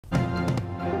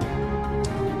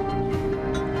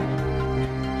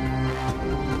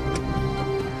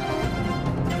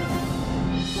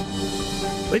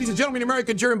Ladies and gentlemen,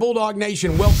 American German Bulldog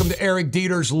Nation, welcome to Eric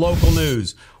Deters Local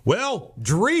News. Well,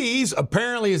 Drees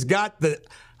apparently has got the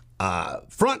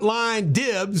frontline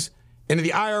dibs into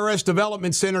the IRS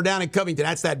Development Center down in Covington.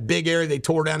 That's that big area. They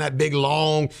tore down that big,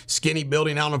 long, skinny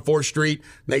building out on 4th Street.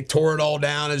 They tore it all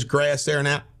down. There's grass there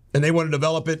now, and they want to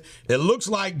develop it. It looks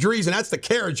like Drees, and that's the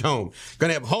carriage home. Going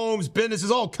to have homes,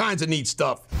 businesses, all kinds of neat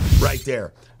stuff right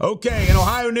there. Okay, in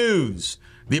Ohio news,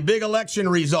 the big election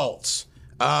results.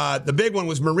 The big one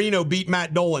was Moreno beat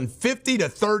Matt Dolan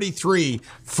 50-33.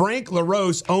 Frank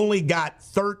LaRose only got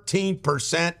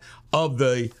 13% of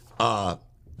the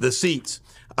seats.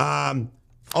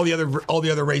 All the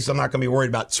other races I'm not going to be worried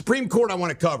about. Supreme Court I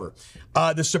want to cover.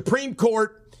 The Supreme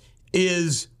Court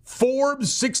is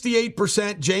Forbes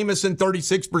 68%, Jameson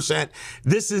 36%.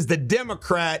 This is the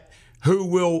Democrat who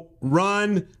will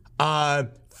run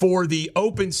for the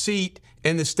open seat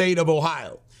in the state of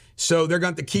Ohio. So they're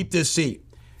going to keep this seat.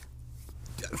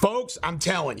 Folks, I'm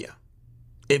telling you,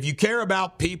 if you care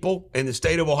about people in the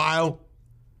state of Ohio,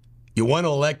 you want to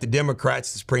elect the Democrats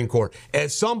to the Supreme Court.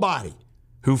 As somebody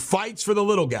who fights for the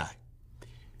little guy,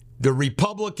 the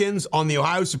Republicans on the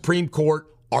Ohio Supreme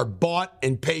Court are bought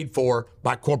and paid for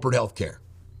by corporate health care.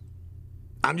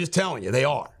 I'm just telling you, they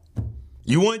are.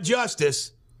 You want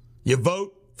justice, you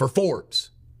vote for Forbes.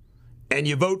 And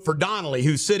you vote for Donnelly,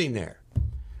 who's sitting there.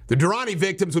 The Durrani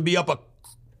victims would be up a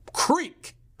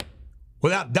creek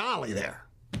without Donnelly there.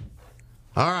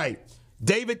 All right.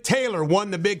 David Taylor won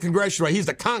the big congressional race. He's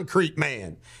the concrete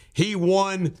man. He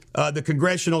won the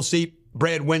congressional seat,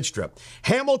 Brad Winstrup.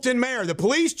 Hamilton mayor, the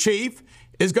police chief,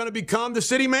 is going to become the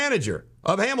city manager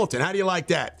of Hamilton. How do you like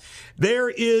that? There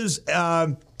is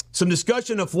some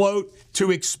discussion afloat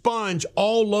to expunge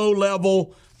all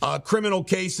low-level criminal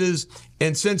cases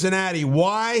in Cincinnati.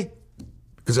 Why?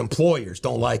 Because employers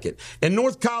don't like it. In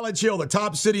North College Hill, the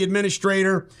top city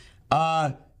administrator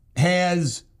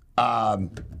has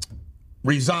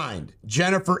resigned.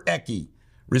 Jennifer Ecke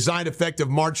resigned effective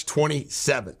March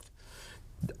 27th.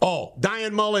 Oh,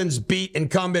 Diane Mullins beat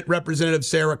incumbent Representative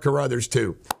Sarah Carruthers,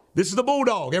 too. This is the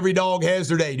Bulldog. Every dog has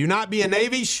their day. Do not be a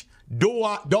knavish,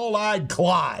 dull-eyed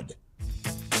clod.